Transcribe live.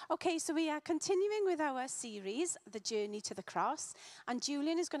Okay, so we are continuing with our series, The Journey to the Cross, and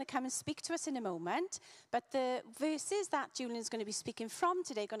Julian is going to come and speak to us in a moment, but the verses that Julian is going to be speaking from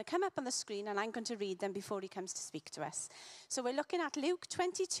today are going to come up on the screen, and I'm going to read them before he comes to speak to us. So we're looking at Luke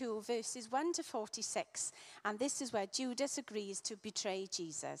 22, verses 1 to 46, and this is where Judas agrees to betray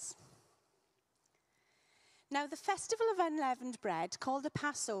Jesus. Now the festival of unleavened bread, called the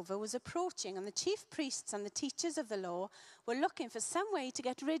Passover, was approaching, and the chief priests and the teachers of the law were looking for some way to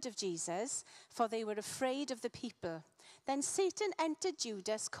get rid of Jesus, for they were afraid of the people. Then Satan entered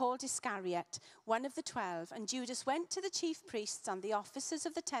Judas, called Iscariot, one of the 12, and Judas went to the chief priests and the officers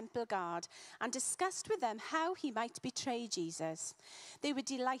of the temple guard and discussed with them how he might betray Jesus. They were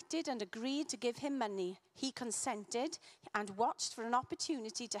delighted and agreed to give him money. He consented and watched for an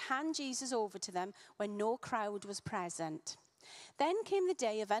opportunity to hand Jesus over to them when no crowd was present. Then came the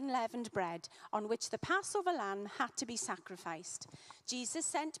day of unleavened bread, on which the Passover lamb had to be sacrificed. Jesus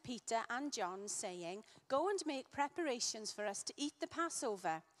sent Peter and John, saying, "Go and make preparations for us to eat the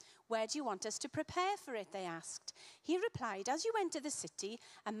Passover." "Where do you want us to prepare for it?" they asked. He replied, "As you enter the city,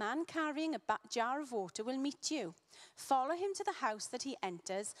 a man carrying a jar of water will meet you. Follow him to the house that he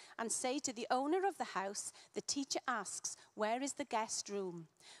enters and say to the owner of the house, 'The teacher asks, where is the guest room,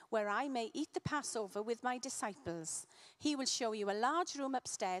 where I may eat the Passover with my disciples?' He will show you a large room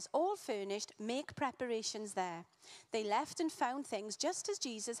upstairs, all furnished. Make preparations there." They left and found things just as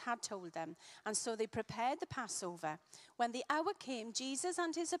Jesus had told them, and so they prepared the Passover. When the hour came, Jesus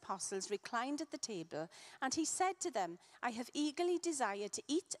and his apostles reclined at the table, and he said to them, "I have eagerly desired to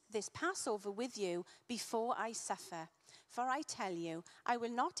eat this Passover with you before I suffer. For I tell you, I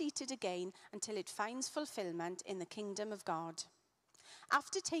will not eat it again until it finds fulfillment in the kingdom of God."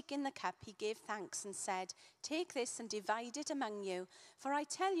 After taking the cup, he gave thanks and said, "Take this and divide it among you. For I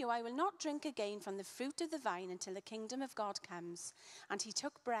tell you, I will not drink again from the fruit of the vine until the kingdom of God comes." And he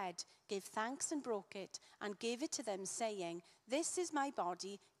took bread, gave thanks and broke it, and gave it to them, saying, "This is my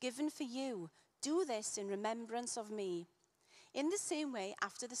body given for you. Do this in remembrance of me." In the same way,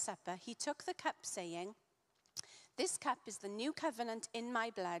 after the supper, he took the cup, saying, "This cup is the new covenant in my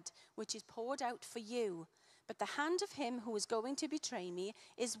blood, which is poured out for you. But the hand of him who is going to betray me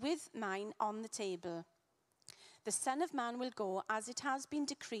is with mine on the table. The Son of Man will go as it has been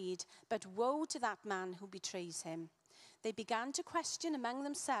decreed, but woe to that man who betrays him." They began to question among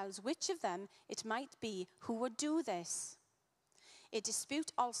themselves which of them it might be who would do this. A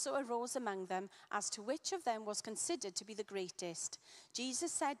dispute also arose among them as to which of them was considered to be the greatest.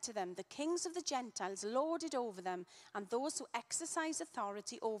 Jesus said to them, "The kings of the Gentiles lord it over them, and those who exercise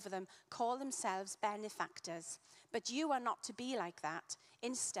authority over them call themselves benefactors. But you are not to be like that.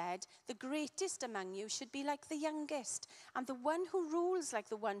 Instead, the greatest among you should be like the youngest, and the one who rules like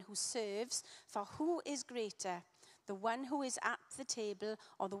the one who serves. For who is greater, the one who is at the table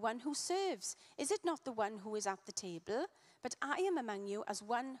or the one who serves? Is it not the one who is at the table? But I am among you as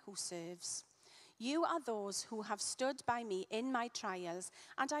one who serves. You are those who have stood by me in my trials,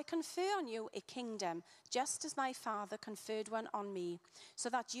 and I confer on you a kingdom, just as my Father conferred one on me, so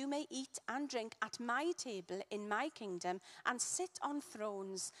that you may eat and drink at my table in my kingdom and sit on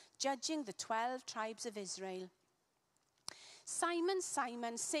thrones, judging the 12 tribes of Israel. Simon,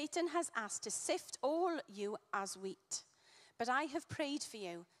 Simon, Satan has asked to sift all you as wheat. But I have prayed for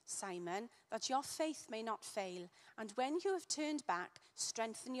you, Simon, that your faith may not fail. And when you have turned back,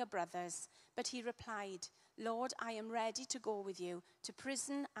 strengthen your brothers." But he replied, "Lord, I am ready to go with you to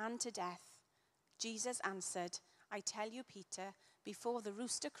prison and to death." Jesus answered, "I tell you, Peter, before the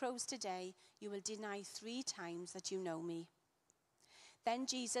rooster crows today, you will deny 3 times that you know me." Then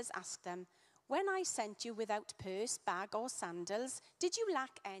Jesus asked them, "When I sent you without purse, bag, or sandals, did you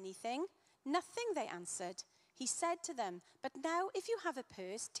lack anything?" "Nothing," they answered. He said to them, "But now if you have a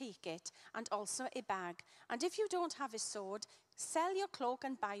purse, take it, and also a bag. And if you don't have a sword, sell your cloak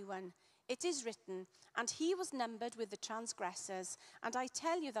and buy one. It is written, 'And he was numbered with the transgressors.' And I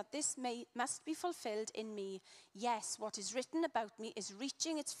tell you that this must be fulfilled in me. Yes, what is written about me is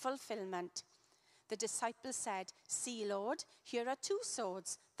reaching its fulfillment." The disciples said, "See, Lord, here are 2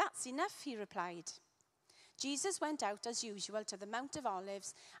 swords. That's enough," he replied. Jesus went out as usual to the Mount of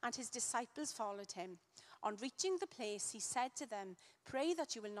Olives, and his disciples followed him. On reaching the place, he said to them, "Pray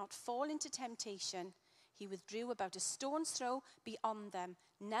that you will not fall into temptation." He withdrew about a stone's throw beyond them,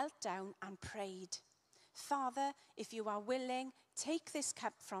 knelt down and prayed, "Father, if you are willing, take this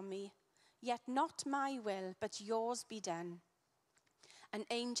cup from me. Yet not my will, but yours be done." An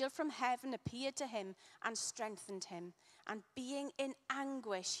angel from heaven appeared to him and strengthened him. And being in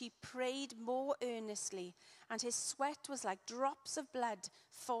anguish, he prayed more earnestly, and his sweat was like drops of blood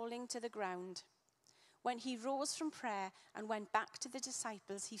falling to the ground. When he rose from prayer and went back to the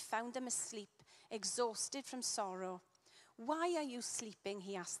disciples, he found them asleep, exhausted from sorrow. "Why are you sleeping?"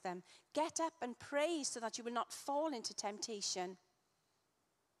 he asked them. "Get up and pray so that you will not fall into temptation."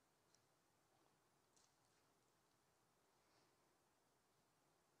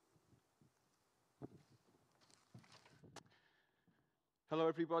 Hello,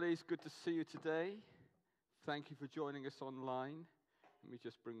 everybody. It's good to see you today. Thank you for joining us online. Let me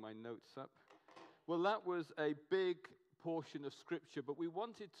just bring my notes up. Well, that was a big portion of Scripture, but we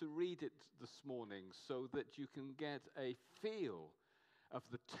wanted to read it this morning so that you can get a feel of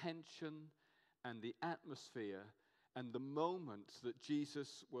the tension and the atmosphere and the moments that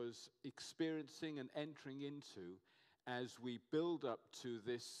Jesus was experiencing and entering into as we build up to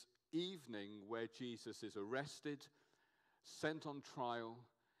this evening where Jesus is arrested, sent on trial,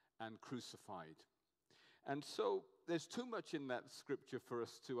 and crucified. And so there's too much in that scripture for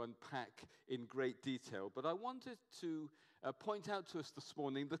us to unpack in great detail, but I wanted to point out to us this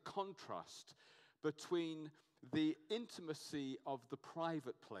morning the contrast between the intimacy of the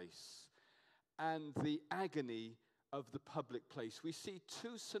private place and the agony of the public place. We see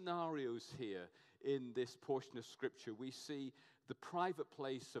two scenarios here in this portion of scripture. We see the private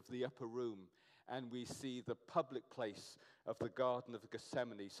place of the upper room, and we see the public place of the Garden of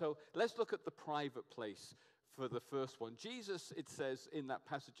Gethsemane. So let's look at the private place for the first one. Jesus, it says in that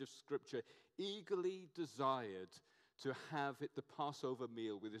passage of Scripture, eagerly desired to have the Passover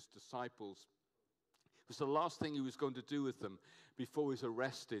meal with his disciples. It was the last thing he was going to do with them before he was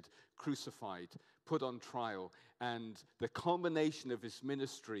arrested, crucified, put on trial, and the culmination of his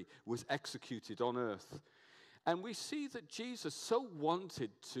ministry was executed on earth. And we see that Jesus so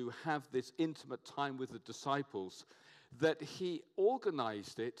wanted to have this intimate time with the disciples that he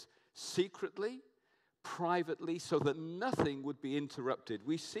organized it secretly, privately, so that nothing would be interrupted.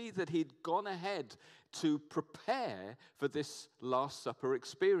 We see that he'd gone ahead to prepare for this Last Supper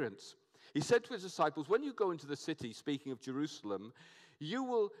experience. He said to his disciples, when you go into the city, speaking of Jerusalem,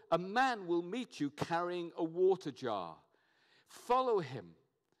 a man will meet you carrying a water jar. Follow him.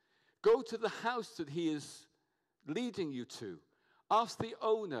 Go to the house that he is leading you to. Ask the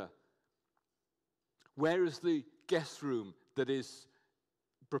owner, where is the guest room that is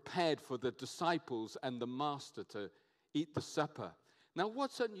prepared for the disciples and the master to eat the supper? Now,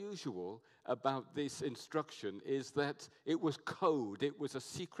 what's unusual about this instruction is that it was code. It was a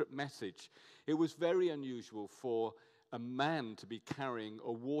secret message. It was very unusual for a man to be carrying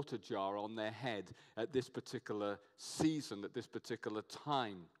a water jar on their head at this particular season, at this particular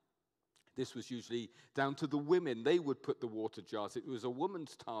time. This was usually down to the women. They would put the water jars. It was a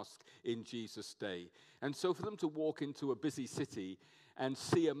woman's task in Jesus' day. And so for them to walk into a busy city and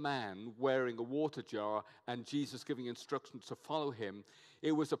see a man wearing a water jar and Jesus giving instructions to follow him,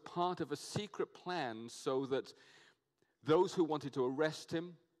 it was a part of a secret plan so that those who wanted to arrest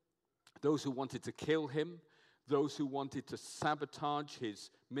him, those who wanted to kill him, those who wanted to sabotage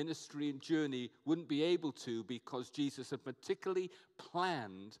his ministry and journey wouldn't be able to, because Jesus had particularly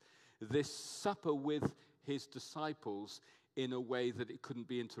planned this supper with his disciples in a way that it couldn't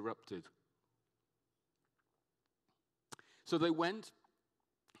be interrupted. So they went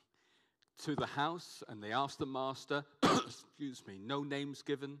to the house and they asked the master, excuse me, no names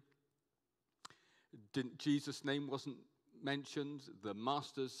given. Jesus' name wasn't mentioned. The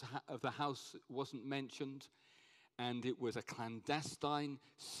masters of the house wasn't mentioned. And it was a clandestine,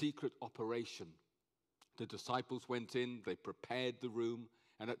 secret operation. The disciples went in, they prepared the room,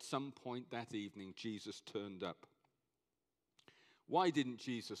 and at some point that evening, Jesus turned up. Why didn't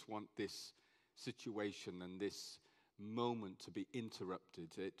Jesus want this situation and this moment to be interrupted?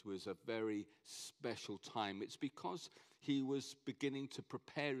 It was a very special time. It's because he was beginning to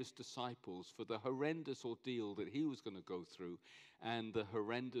prepare his disciples for the horrendous ordeal that he was going to go through and the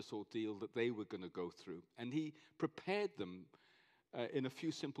horrendous ordeal that they were going to go through. And he prepared them in a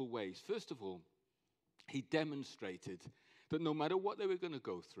few simple ways. First of all, he demonstrated that no matter what they were going to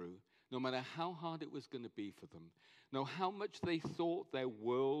go through, no matter how hard it was going to be for them, no how much they thought their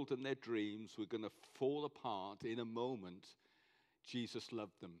world and their dreams were going to fall apart in a moment, Jesus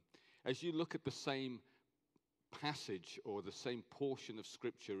loved them. As you look at the same passage or the same portion of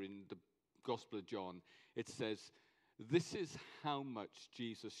Scripture in the Gospel of John, it says, this is how much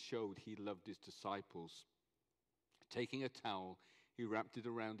Jesus showed he loved his disciples. Taking a towel, he wrapped it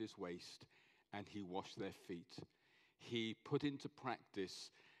around his waist and he washed their feet. He put into practice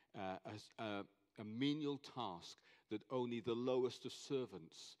a menial task that only the lowest of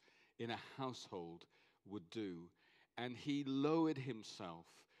servants in a household would do. And he lowered himself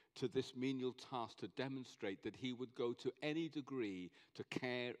to this menial task to demonstrate that he would go to any degree to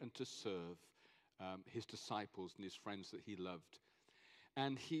care and to serve his disciples and his friends that he loved.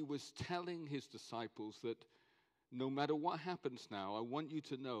 And he was telling his disciples that no matter what happens now, I want you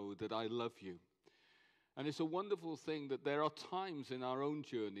to know that I love you. And it's a wonderful thing that there are times in our own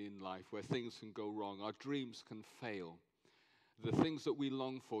journey in life where things can go wrong. Our dreams can fail. The things that we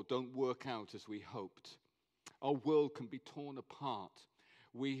long for don't work out as we hoped. Our world can be torn apart.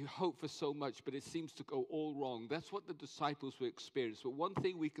 We hope for so much, but it seems to go all wrong. That's what the disciples will experience. But one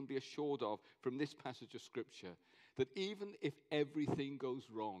thing we can be assured of from this passage of Scripture, that even if everything goes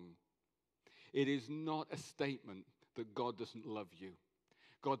wrong, it is not a statement that God doesn't love you.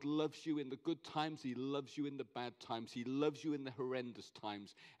 God loves you in the good times. He loves you in the bad times. He loves you in the horrendous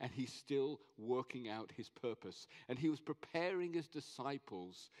times. And he's still working out his purpose. And he was preparing his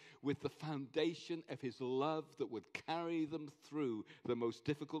disciples with the foundation of his love that would carry them through the most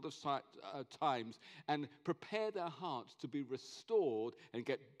difficult of times and prepare their hearts to be restored and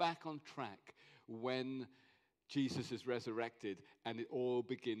get back on track when Jesus is resurrected and it all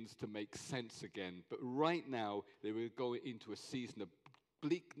begins to make sense again. But right now, they were going into a season of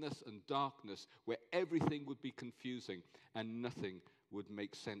bleakness and darkness where everything would be confusing and nothing would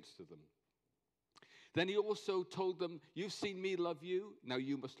make sense to them. Then he also told them, you've seen me love you, now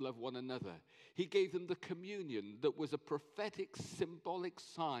you must love one another. He gave them the communion that was a prophetic, symbolic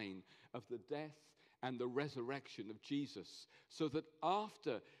sign of the death and the resurrection of Jesus, so that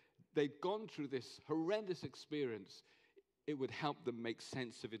after they'd gone through this horrendous experience, it would help them make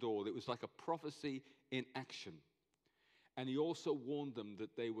sense of it all. It was like a prophecy in action. And he also warned them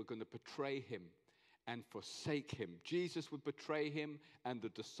that they were going to betray him and forsake him. Jesus would betray him and the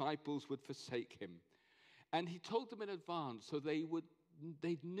disciples would forsake him. And he told them in advance so they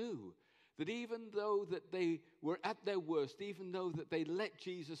knew that even though that they were at their worst, even though that they let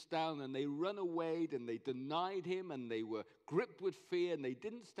Jesus down and they run away and they denied him and they were gripped with fear and they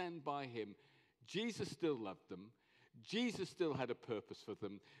didn't stand by him, Jesus still loved them. Jesus still had a purpose for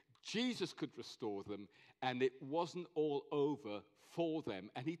them. Jesus could restore them, and it wasn't all over for them.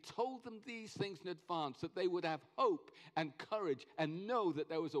 And he told them these things in advance, that they would have hope and courage and know that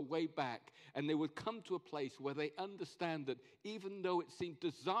there was a way back, and they would come to a place where they understand that even though it seemed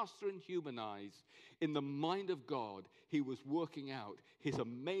disaster in human eyes, in the mind of God, he was working out his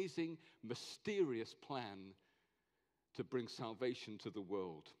amazing, mysterious plan to bring salvation to the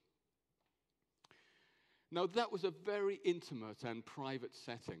world. Now, that was a very intimate and private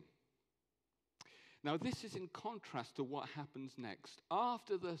setting. Now, this is in contrast to what happens next.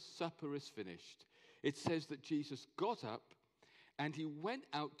 After the supper is finished, it says that Jesus got up and he went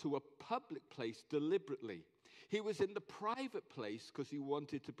out to a public place deliberately. He was in the private place because he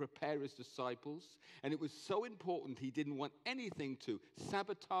wanted to prepare his disciples, and it was so important he didn't want anything to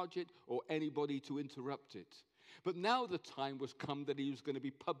sabotage it or anybody to interrupt it. But now the time was come that he was going to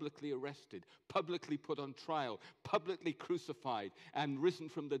be publicly arrested, publicly put on trial, publicly crucified, and risen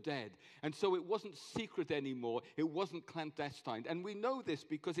from the dead. And so it wasn't secret anymore. It wasn't clandestine. And we know this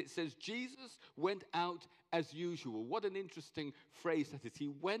because it says Jesus went out as usual. What an interesting phrase that is. He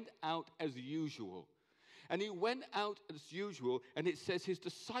went out as usual. And he went out as usual, and it says his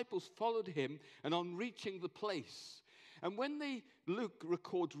disciples followed him, and on reaching the place. And when Luke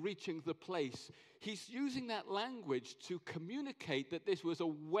records reaching the place, he's using that language to communicate that this was a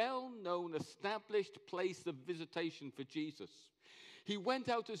well-known, established place of visitation for Jesus. He went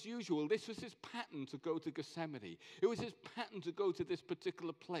out as usual. This was his pattern to go to Gethsemane. It was his pattern to go to this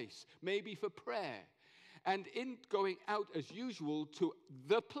particular place, maybe for prayer. And in going out as usual to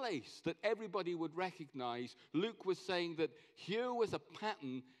the place that everybody would recognize, Luke was saying that here was a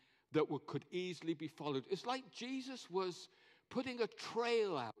pattern that could easily be followed. It's like Jesus was putting a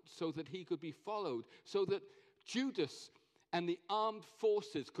trail out so that he could be followed, so that Judas and the armed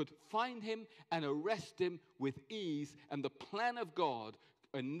forces could find him and arrest him with ease, and the plan of God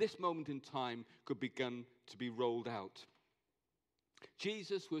in this moment in time could begin to be rolled out.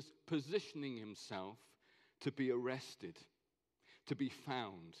 Jesus was positioning himself to be arrested, to be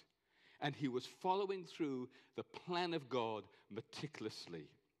found, and he was following through the plan of God meticulously.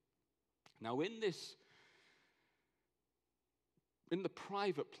 Now, in the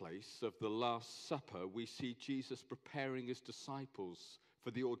private place of the Last Supper, we see Jesus preparing his disciples for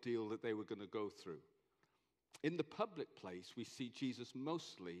the ordeal that they were going to go through. In the public place, we see Jesus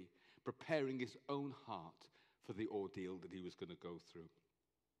mostly preparing his own heart for the ordeal that he was going to go through.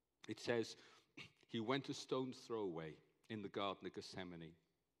 It says, he went a stone's throw away in the Garden of Gethsemane,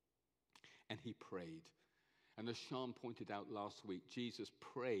 and he prayed. And as Sean pointed out last week, Jesus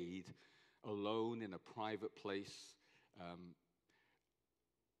prayed alone in a private place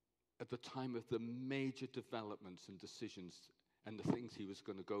at the time of the major developments and decisions and the things he was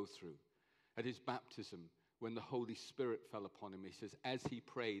going to go through. at his baptism, when the Holy Spirit fell upon him, he says, as he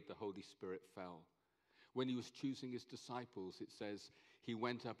prayed, the Holy Spirit fell. When he was choosing his disciples, it says he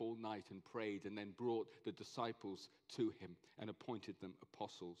went up all night and prayed and then brought the disciples to him and appointed them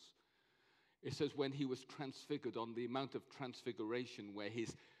apostles. It says when he was transfigured, on the Mount of Transfiguration, where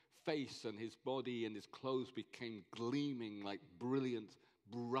his face and his body and his clothes became gleaming like brilliant,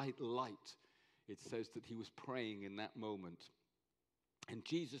 bright light, it says that he was praying in that moment. And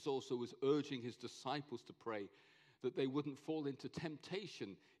Jesus also was urging his disciples to pray that they wouldn't fall into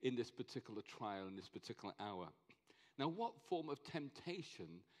temptation in this particular trial, in this particular hour. Now, what form of temptation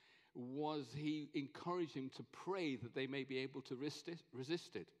was he encouraging to pray that they may be able to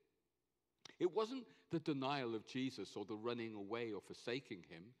resist it? It wasn't the denial of Jesus or the running away or forsaking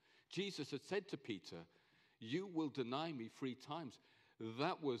him. Jesus had said to Peter, you will deny me 3 times.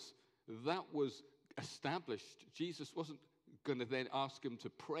 That was established. Jesus wasn't going to then ask him to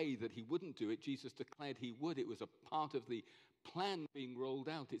pray that he wouldn't do it. Jesus declared he would. It was a part of the plan being rolled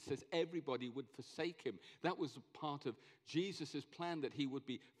out. It says everybody would forsake him. That was a part of Jesus' plan, that he would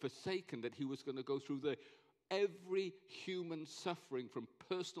be forsaken, that he was going to go through every human suffering, from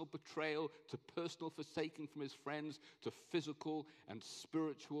personal betrayal to personal forsaking from his friends to physical and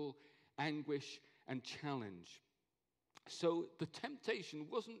spiritual anguish and challenge. So the temptation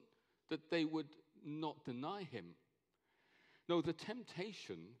wasn't that they would not deny him. No, the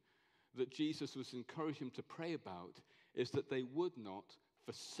temptation that Jesus was encouraging them to pray about is that they would not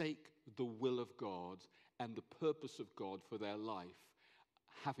forsake the will of God and the purpose of God for their life,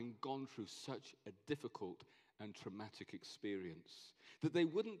 having gone through such a difficult and traumatic experience. That they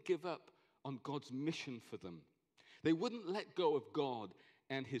wouldn't give up on God's mission for them. They wouldn't let go of God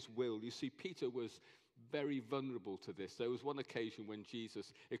and his will. You see, Peter was very vulnerable to this. There was one occasion when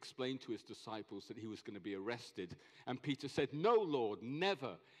Jesus explained to his disciples that he was going to be arrested. And Peter said, no, Lord,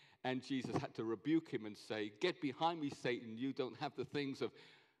 never. And Jesus had to rebuke him and say, get behind me, Satan. You don't have the things of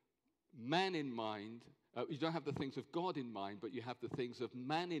man in mind. You don't have the things of God in mind, but you have the things of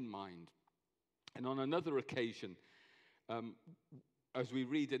man in mind. And on another occasion, as we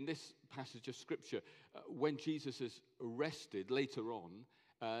read in this passage of Scripture, when Jesus is arrested later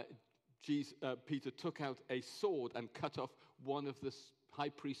on, Peter took out a sword and cut off one of the high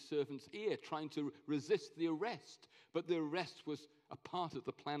priest's servant's ear, trying to resist the arrest. But the arrest was a part of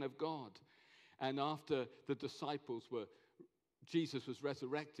the plan of God. And after Jesus was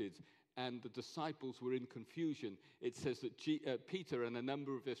resurrected and the disciples were in confusion, it says that Peter and a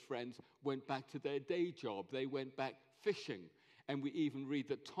number of his friends went back to their day job. They went back fishing. And we even read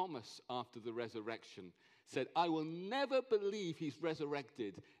that Thomas, after the resurrection, said, I will never believe he's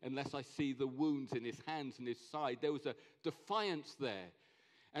resurrected unless I see the wounds in his hands and his side. There was a defiance there.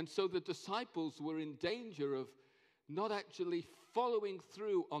 And so the disciples were in danger of not actually following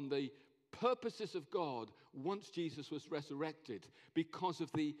through on the purposes of God once Jesus was resurrected, because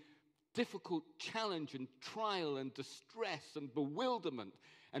of the difficult challenge and trial and distress and bewilderment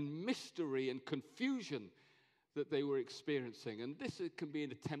and mystery and confusion that they were experiencing. And this can be a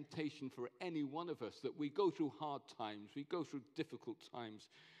temptation for any one of us, that we go through hard times, we go through difficult times.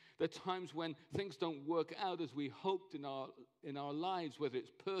 There are times when things don't work out as we hoped in our lives, whether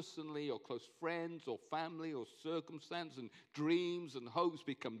it's personally or close friends or family or circumstance, and dreams and hopes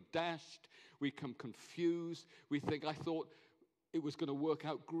become dashed. We become confused. We think, I thought it was going to work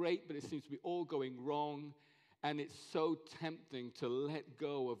out great, but it seems to be all going wrong. And it's so tempting to let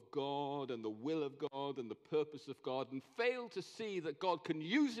go of God and the will of God and the purpose of God, and fail to see that God can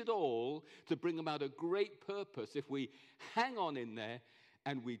use it all to bring about a great purpose if we hang on in there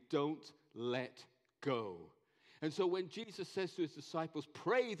and we don't let go. And so when Jesus says to his disciples,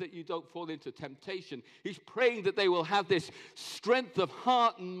 pray that you don't fall into temptation, he's praying that they will have this strength of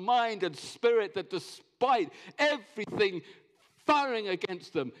heart and mind and spirit, that despite everything firing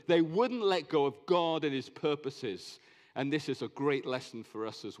against them, they wouldn't let go of God and his purposes. And this is a great lesson for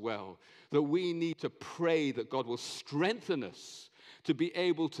us as well, that we need to pray that God will strengthen us to be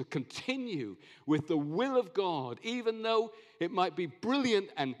able to continue with the will of God, even though it might be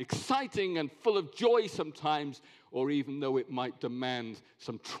brilliant and exciting and full of joy sometimes, or even though it might demand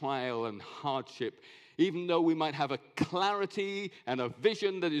some trial and hardship, even though we might have a clarity and a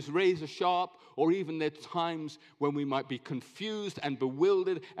vision that is razor sharp, or even there are times when we might be confused and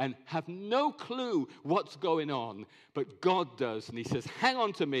bewildered and have no clue what's going on. But God does, and he says, hang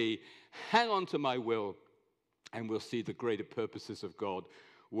on to me, hang on to my will, and we'll see the greater purposes of God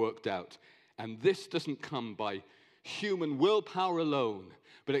worked out. And this doesn't come by human willpower alone,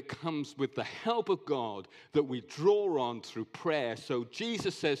 but it comes with the help of God that we draw on through prayer. So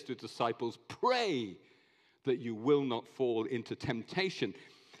Jesus says to disciples, pray that you will not fall into temptation.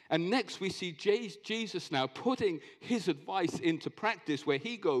 And next we see Jesus now putting his advice into practice, where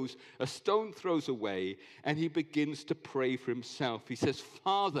he goes a stone throws away and he begins to pray for himself. He says,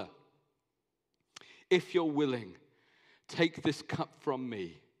 Father, if you're willing, take this cup from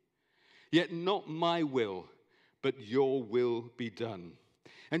me. Yet not my will, but your will be done.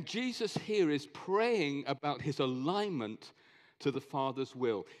 And Jesus here is praying about his alignment to the Father's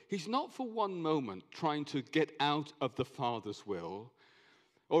will. He's not for one moment trying to get out of the Father's will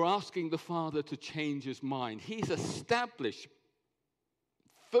or asking the Father to change his mind. He's established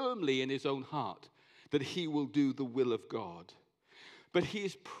firmly in his own heart that he will do the will of God. But he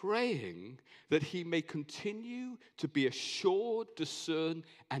is praying that he may continue to be assured, discern,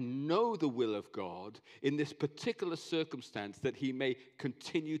 and know the will of God in this particular circumstance, that he may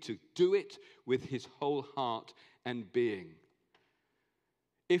continue to do it with his whole heart and being.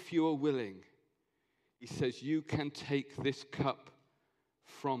 If you are willing, he says, you can take this cup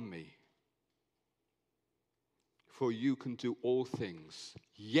from me, for you can do all things.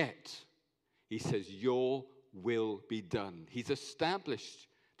 Yet, he says, your will be done. He's established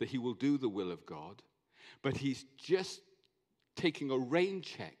that he will do the will of God, but he's just taking a rain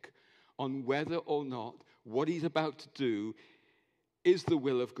check on whether or not what he's about to do is the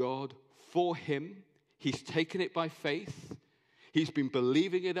will of God for him. He's taken it by faith. He's been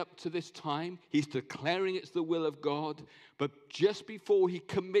believing it up to this time. He's declaring it's the will of God. But just before he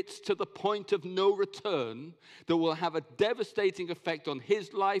commits to the point of no return that will have a devastating effect on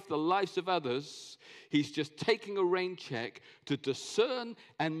his life, the lives of others, he's just taking a rain check to discern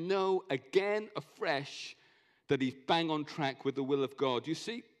and know again afresh that he's bang on track with the will of God. You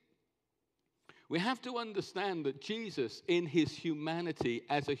see, we have to understand that Jesus, in his humanity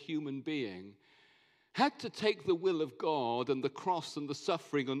as a human being, had to take the will of God and the cross and the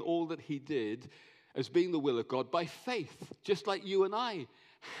suffering and all that he did as being the will of God by faith, just like you and I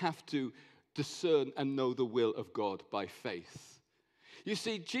have to discern and know the will of God by faith. You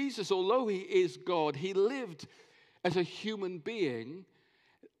see, Jesus, although he is God, he lived as a human being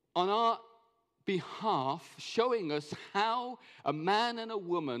on our behalf, showing us how a man and a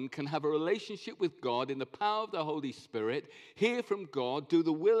woman can have a relationship with God in the power of the Holy Spirit, hear from God, do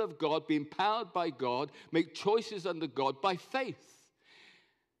the will of God, be empowered by God, make choices under God by faith.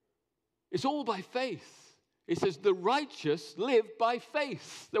 It's all by faith. It says the righteous live by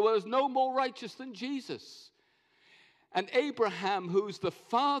faith. There was no more righteous than Jesus. And Abraham, who's the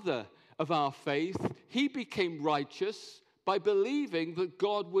father of our faith, he became righteous by believing that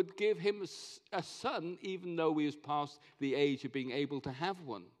God would give him a son, even though he was past the age of being able to have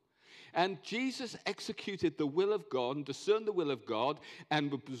one. And Jesus executed the will of God and discerned the will of God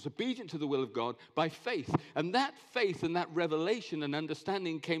and was obedient to the will of God by faith. And that faith and that revelation and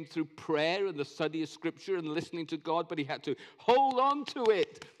understanding came through prayer and the study of Scripture and listening to God, but he had to hold on to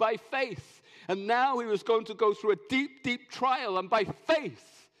it by faith. And now he was going to go through a deep, deep trial, and by faith,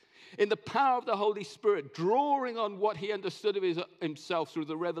 in the power of the Holy Spirit, drawing on what he understood of himself through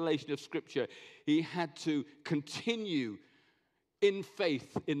the revelation of Scripture, he had to continue in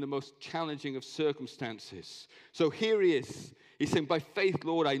faith in the most challenging of circumstances. So here he is. He's saying, by faith,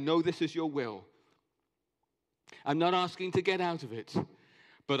 Lord, I know this is your will. I'm not asking to get out of it,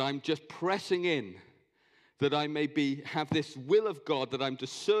 but I'm just pressing in that I may have this will of God that I'm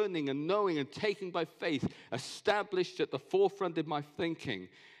discerning and knowing and taking by faith, established at the forefront of my thinking.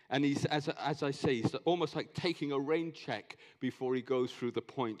 And he's, as I say, he's almost like taking a rain check before he goes through the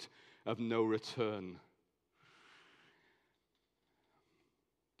point of no return.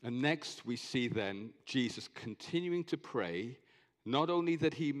 And next we see then Jesus continuing to pray, not only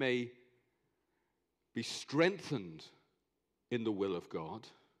that he may be strengthened in the will of God,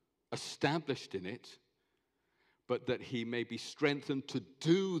 established in it, but that he may be strengthened to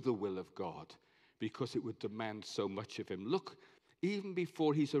do the will of God, because it would demand so much of him. Look, even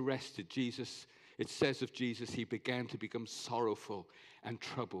before he's arrested, it says of Jesus, he began to become sorrowful and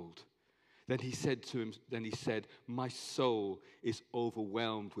troubled. Then he said, my soul is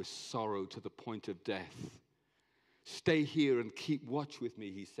overwhelmed with sorrow to the point of death. Stay here and keep watch with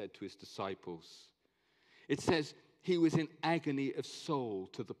me, he said to his disciples. It says he was in agony of soul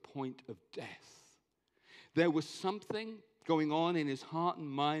to the point of death. There was something going on in his heart and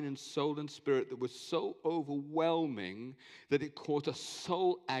mind and soul and spirit that was so overwhelming that it caused a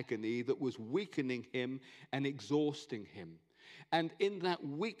soul agony that was weakening him and exhausting him. And in that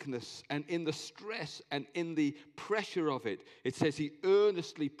weakness and in the stress and in the pressure of it, it says he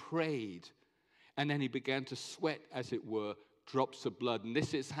earnestly prayed, and then he began to sweat, as it were, drops of blood. And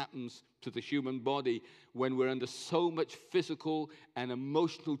this happens to the human body when we're under so much physical and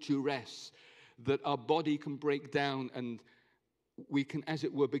emotional duress that our body can break down, and we can, as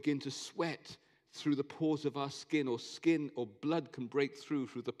it were, begin to sweat through the pores of our skin or blood can break through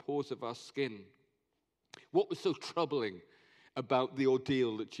the pores of our skin. What was so troubling about the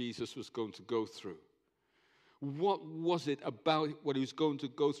ordeal that Jesus was going to go through? What was it about what he was going to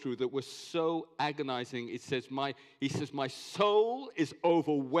go through that was so agonizing? He says, my soul is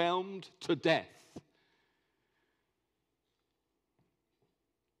overwhelmed to death.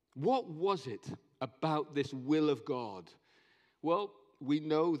 What was it about this will of God? Well, we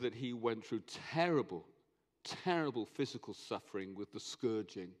know that he went through terrible, terrible physical suffering with the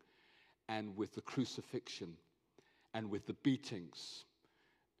scourging and with the crucifixion and with the beatings.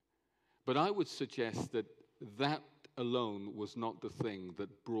 But I would suggest that alone was not the thing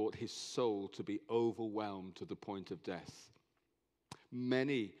that brought his soul to be overwhelmed to the point of death.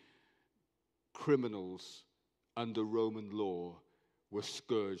 Many criminals under Roman law were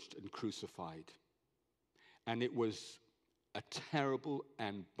scourged and crucified. And it was a terrible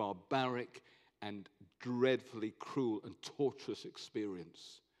and barbaric and dreadfully cruel and torturous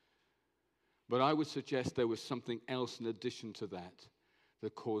experience. But I would suggest there was something else in addition to that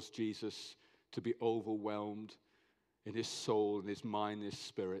caused Jesus to be overwhelmed in his soul, in his mind, in his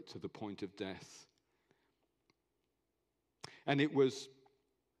spirit, to the point of death. And it was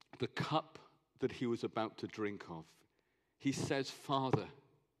the cup that he was about to drink of. He says, Father,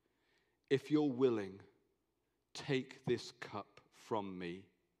 if you're willing, take this cup from me.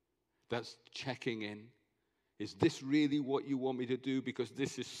 That's checking in. Is this really what you want me to do? Because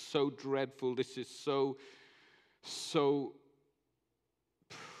this is so dreadful. This is so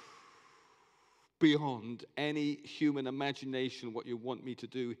beyond any human imagination what you want me to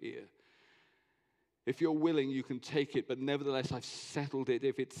do here. If you're willing, you can take it, but nevertheless, I've settled it.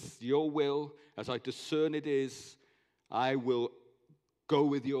 If it's your will, as I discern it is, I will go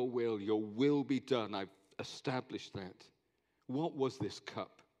with your will. Your will be done. I've established that. What was this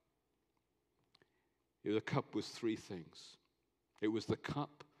cup? The cup was three things. It was the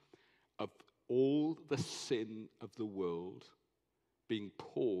cup of all the sin of the world being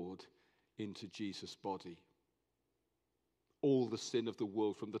poured into Jesus' body. All the sin of the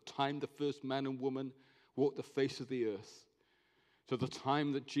world, from the time the first man and woman walked the face of the earth to the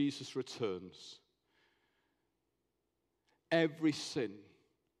time that Jesus returns. Every sin,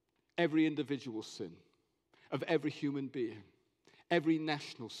 every individual sin of every human being, every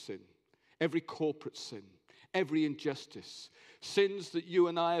national sin, every corporate sin, every injustice, sins that you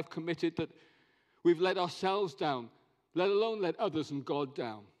and I have committed that we've let ourselves down, let alone let others and God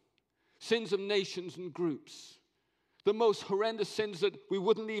down. Sins of nations and groups. The most horrendous sins that we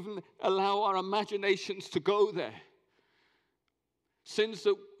wouldn't even allow our imaginations to go there. Sins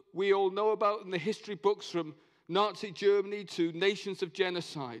that we all know about in the history books, from Nazi Germany to nations of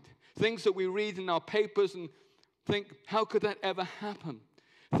genocide. Things that we read in our papers and think, how could that ever happen?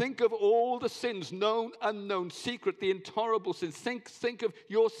 Think of all the sins, known, unknown, secret, the intolerable sins. Think of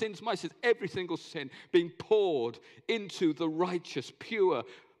your sins, my sins, every single sin being poured into the righteous, pure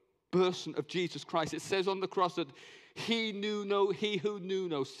person of Jesus Christ. It says on the cross that he who knew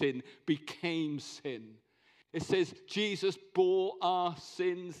no sin became sin. It says Jesus bore our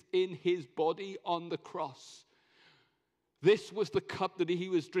sins in his body on the cross. This was the cup that he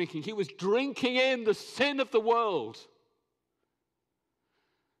was drinking. He was drinking in the sin of the world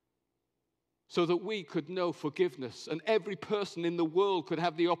so that we could know forgiveness, and every person in the world could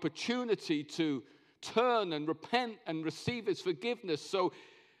have the opportunity to turn and repent and receive his forgiveness.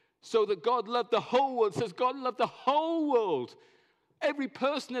 So that God loved the whole world. It says God loved the whole world. Every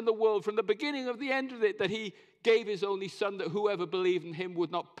person in the world, from the beginning of the end of it, that he gave his only son, that whoever believed in him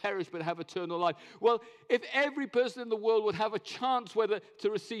would not perish but have eternal life. Well, if every person in the world would have a chance whether to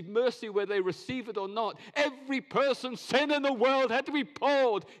receive mercy, whether they receive it or not, every person's sin in the world had to be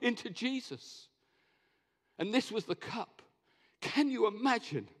poured into Jesus. And this was the cup. Can you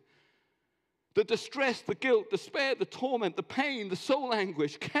imagine? The distress, the guilt, despair, the torment, the pain, the soul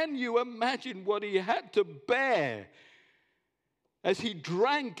anguish. Can you imagine what he had to bear as he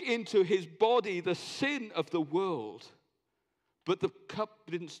drank into his body the sin of the world? But the cup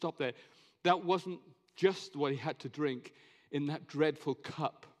didn't stop there. That wasn't just what he had to drink in that dreadful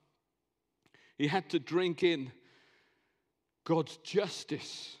cup. He had to drink in God's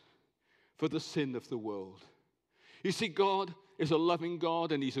justice for the sin of the world. You see, God is a loving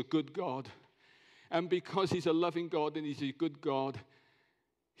God and he's a good God. And because he's a loving God and he's a good God,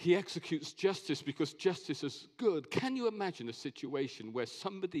 he executes justice because justice is good. Can you imagine a situation where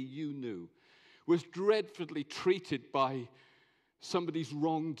somebody you knew was dreadfully treated by somebody's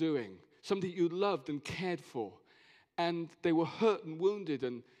wrongdoing, somebody you loved and cared for, and they were hurt and wounded,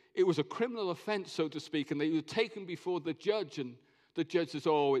 and it was a criminal offense, so to speak, and they were taken before the judge, and The judge says,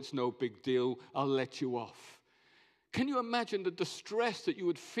 oh, it's no big deal, I'll let you off. Can you imagine the distress that you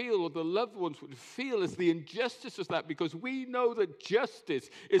would feel, or the loved ones would feel, as the injustice of that? Because we know that justice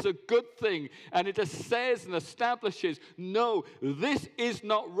is a good thing, and it says and establishes, no, this is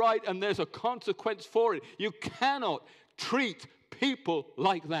not right, and there's a consequence for it. You cannot treat people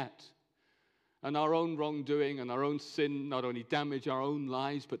like that. And our own wrongdoing and our own sin not only damage our own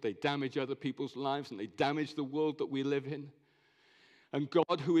lives, but they damage other people's lives, and they damage the world that we live in. And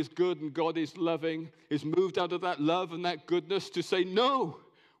God, who is good and God is loving, is moved out of that love and that goodness to say, no,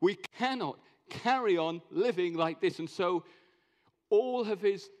 we cannot carry on living like this. And so all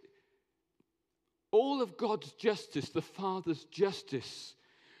of God's justice, the Father's justice,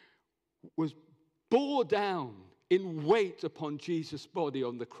 was bore down in weight upon Jesus' body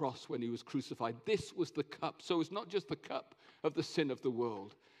on the cross when he was crucified. This was the cup. So it's not just the cup of the sin of the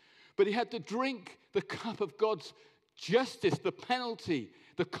world, but he had to drink the cup of God's justice, the penalty,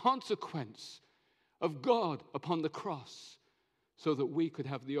 the consequence of God upon the cross, so that we could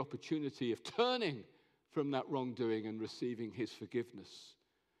have the opportunity of turning from that wrongdoing and receiving his forgiveness.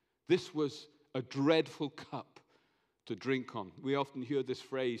 This was a dreadful cup to drink on. We often hear this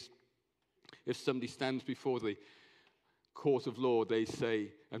phrase, if somebody stands before the court of law, they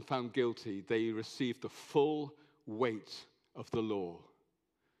say, and found guilty, they receive the full weight of the law.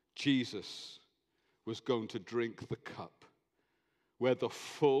 Jesus was going to drink the cup where the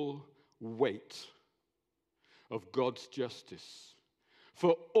full weight of God's justice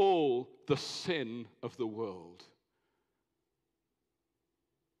for all the sin of the world.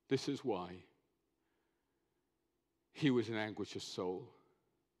 This is why he was in anguish of soul.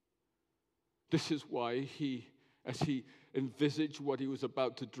 This is why he, as he envisaged what he was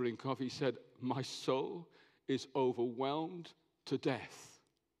about to drink of, he said, my soul is overwhelmed to death.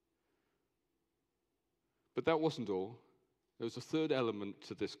 But that wasn't all. There was a third element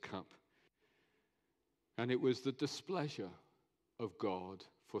to this cup, and it was the displeasure of God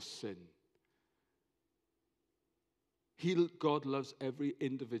for sin. God loves every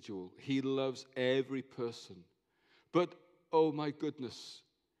individual. He loves every person. But, oh my goodness,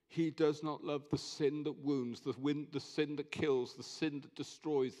 he does not love the sin that wounds, the sin that kills, the sin that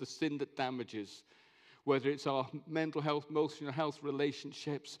destroys, the sin that damages, whether it's our mental health, emotional health,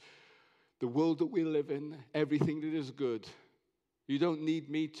 relationships, the world that we live in, everything that is good. You don't need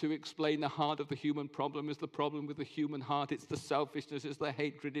me to explain the heart of the human problem is the problem with the human heart. It's the selfishness, it's the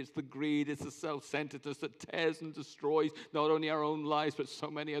hatred, it's the greed, it's the self-centeredness that tears and destroys not only our own lives, but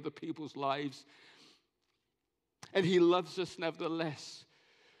so many other people's lives. And he loves us nevertheless.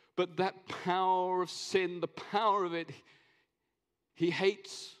 But that power of sin, the power of it, he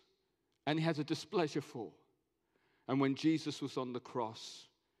hates and he has a displeasure for. And when Jesus was on the cross,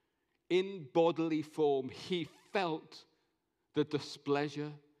 in bodily form, he felt the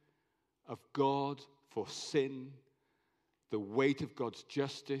displeasure of God for sin, the weight of God's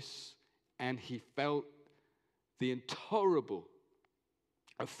justice, and he felt the intolerable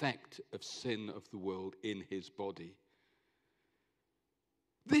effect of sin of the world in his body.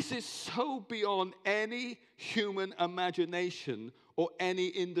 This is so beyond any human imagination or any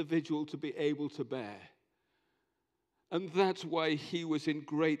individual to be able to bear. And that's why he was in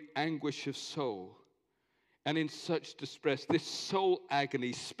great anguish of soul and in such distress. This soul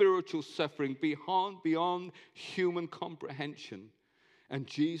agony, spiritual suffering beyond human comprehension. And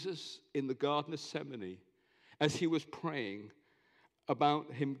Jesus in the Garden of Gethsemane, as he was praying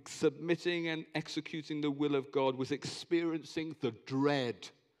about him submitting and executing the will of God, was experiencing the dread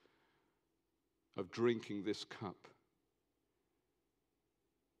of drinking this cup.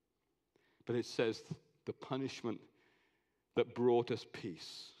 But it says the punishment that brought us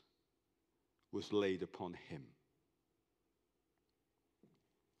peace was laid upon him.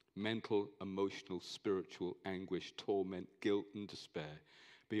 Mental, emotional, spiritual anguish, torment, guilt, and despair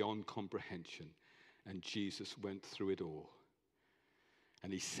beyond comprehension. And Jesus went through it all.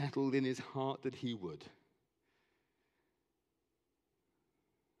 And he settled in his heart that he would.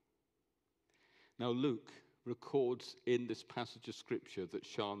 Now Luke records in this passage of scripture that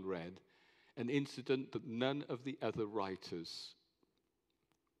Sean read an incident that none of the other writers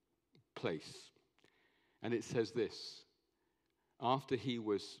place. And it says this: after he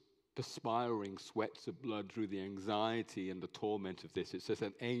was perspiring sweats of blood through the anxiety and the torment of this, it says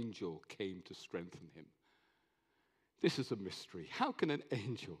an angel came to strengthen him. This is a mystery. How can an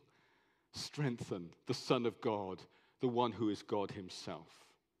angel strengthen the Son of God, the one who is God himself?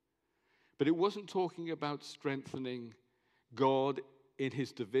 But it wasn't talking about strengthening God in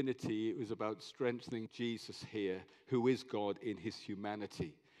his divinity. It was about strengthening Jesus here, who is God in his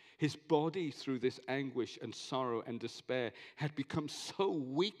humanity. His body, through this anguish and sorrow and despair, had become so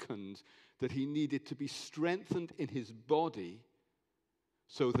weakened that he needed to be strengthened in his body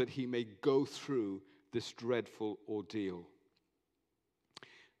so that he may go through this dreadful ordeal.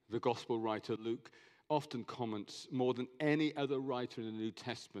 The gospel writer Luke often comments more than any other writer in the New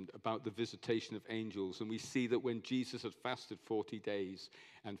Testament about the visitation of angels. And we see that when Jesus had fasted 40 days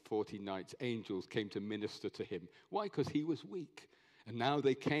and 40 nights, angels came to minister to him. Why? Because he was weak. And now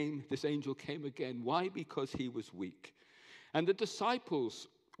this angel came again. Why? Because he was weak. And the disciples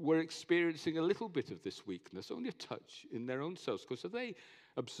were experiencing a little bit of this weakness, only a touch in their own selves, because if they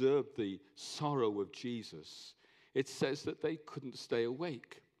observed the sorrow of Jesus, it says that they couldn't stay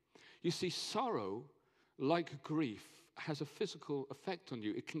awake. You see, sorrow, like grief, has a physical effect on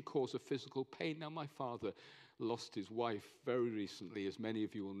you. It can cause a physical pain. Now, my father lost his wife very recently, as many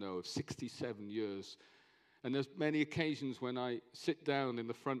of you will know, of 67 years. And there's many occasions when I sit down in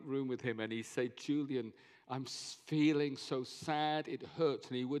the front room with him and he'd say, Julian, I'm feeling so sad, it hurts.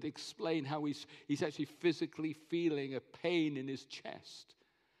 And he would explain how he's actually physically feeling a pain in his chest.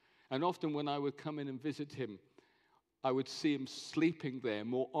 And often when I would come in and visit him, I would see him sleeping there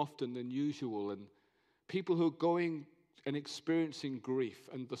more often than usual. And people who are going and experiencing grief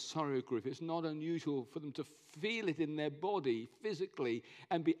and the sorrow of grief, it's not unusual for them to feel it in their body physically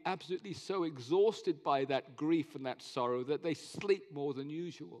and be absolutely so exhausted by that grief and that sorrow that they sleep more than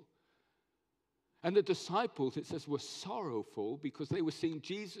usual. And the disciples, it says, were sorrowful because they were seeing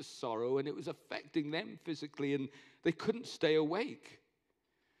Jesus' sorrow and it was affecting them physically and they couldn't stay awake.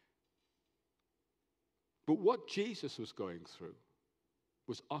 But what Jesus was going through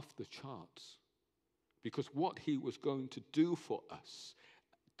was off the charts, because what he was going to do for us,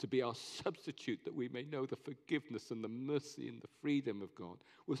 to be our substitute that we may know the forgiveness and the mercy and the freedom of God,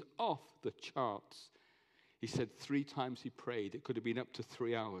 was off the charts. He said 3 times he prayed. It could have been up to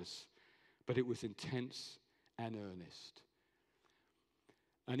 3 hours, but it was intense and earnest.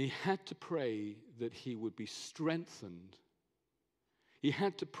 And he had to pray that he would be strengthened. He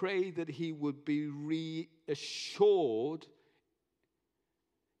had to pray that he would be reassured.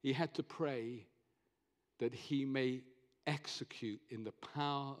 He had to pray that he may execute in the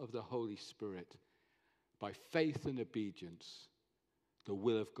power of the Holy Spirit, by faith and obedience, the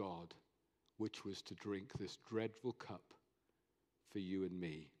will of God, which was to drink this dreadful cup for you and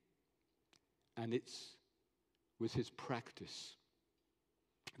me. And it was his practice.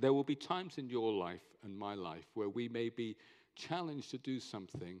 There will be times in your life and my life where we may be challenged to do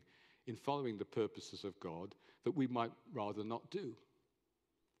something in following the purposes of God that we might rather not do.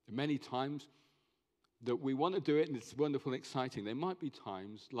 And many times that we want to do it and it's wonderful and exciting. There might be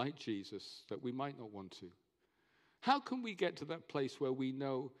times, like Jesus, that we might not want to. How can we get to that place where we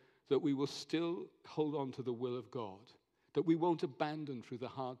know that we will still hold on to the will of God, that we won't abandon through the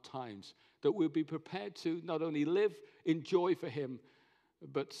hard times, that we'll be prepared to not only live in joy for him,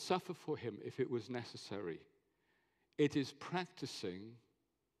 but suffer for him if it was necessary? It is practicing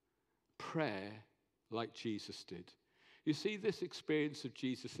prayer like Jesus did. You see, this experience of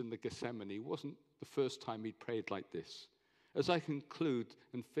Jesus in the Gethsemane wasn't the first time he'd prayed like this. As I conclude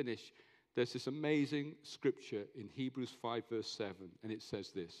and finish, there's this amazing scripture in Hebrews 5 verse 7, and it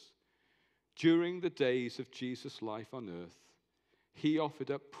says this: during the days of Jesus' life on earth, he offered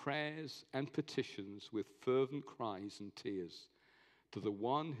up prayers and petitions with fervent cries and tears to the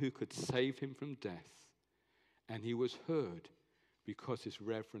one who could save him from death, and he was heard because his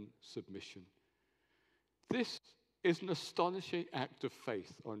reverent submission. This is an astonishing act of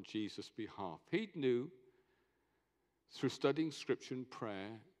faith on Jesus' behalf. He knew through studying scripture and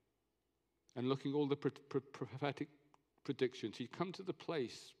prayer and looking at all the prophetic predictions, he'd come to the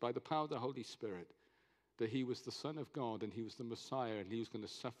place by the power of the Holy Spirit that he was the Son of God and he was the Messiah and he was going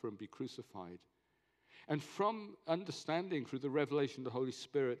to suffer and be crucified. And from understanding through the revelation of the Holy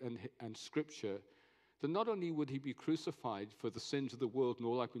Spirit and scripture, that not only would he be crucified for the sins of the world and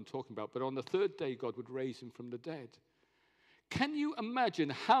all I've been talking about, but on the 3rd day, God would raise him from the dead. Can you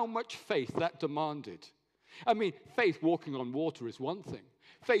imagine how much faith that demanded? I mean, faith walking on water is one thing.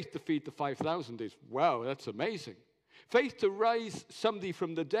 Faith to feed the 5,000 is, wow, that's amazing. Faith to raise somebody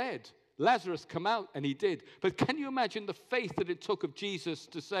from the dead. Lazarus come out, and he did. But can you imagine the faith that it took of Jesus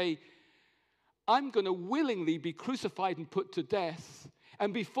to say, I'm going to willingly be crucified and put to death,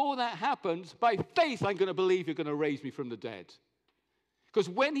 and before that happens, by faith, I'm going to believe you're going to raise me from the dead. Because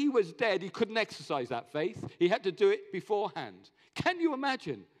when he was dead, he couldn't exercise that faith. He had to do it beforehand. Can you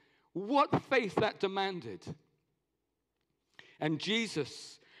imagine what faith that demanded? And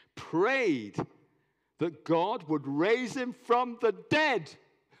Jesus prayed that God would raise him from the dead.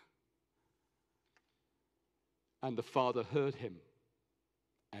 And the Father heard him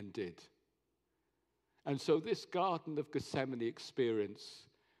and did. And so this Garden of Gethsemane experience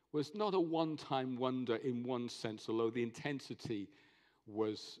was not a one-time wonder in one sense, although the intensity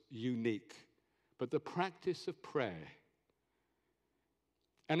was unique, but the practice of prayer.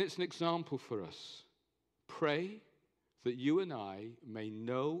 And it's an example for us. Pray that you and I may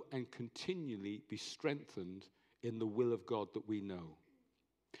know and continually be strengthened in the will of God that we know.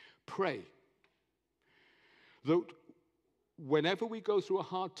 Pray that whenever we go through a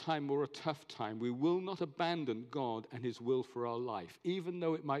hard time or a tough time, we will not abandon God and his will for our life, even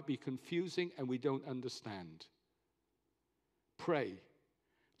though it might be confusing and we don't understand. Pray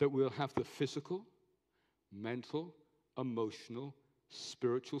that we'll have the physical, mental, emotional,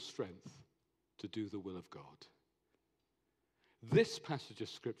 spiritual strength to do the will of God. This passage of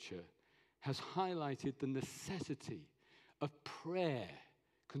Scripture has highlighted the necessity of prayer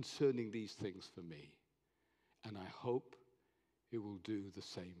concerning these things for me, and I hope it will do the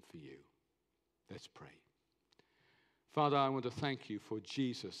same for you. Let's pray. Father, I want to thank you for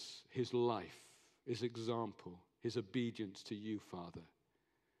Jesus, his life, his example, his obedience to you, Father.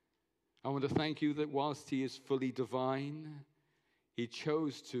 I want to thank you that whilst he is fully divine, he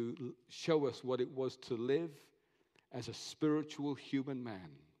chose to show us what it was to live as a spiritual human man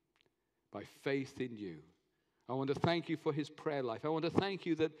by faith in you. I want to thank you for his prayer life. I want to thank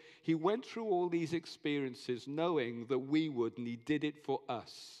you that he went through all these experiences knowing that we would, and he did it for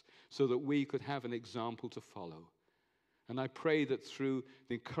us so that we could have an example to follow. And I pray that through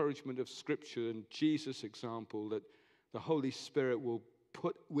the encouragement of Scripture and Jesus' example, that the Holy Spirit will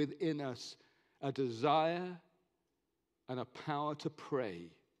put within us a desire and a power to pray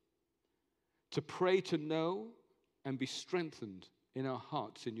to know and be strengthened in our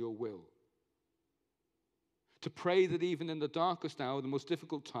hearts in your will. To pray that even in the darkest hour, the most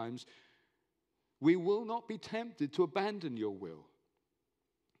difficult times, we will not be tempted to abandon your will.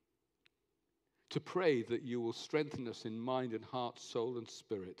 To pray that you will strengthen us in mind and heart, soul and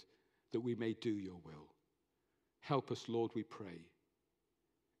spirit, that we may do your will. Help us, Lord, we pray.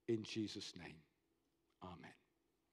 In Jesus' name.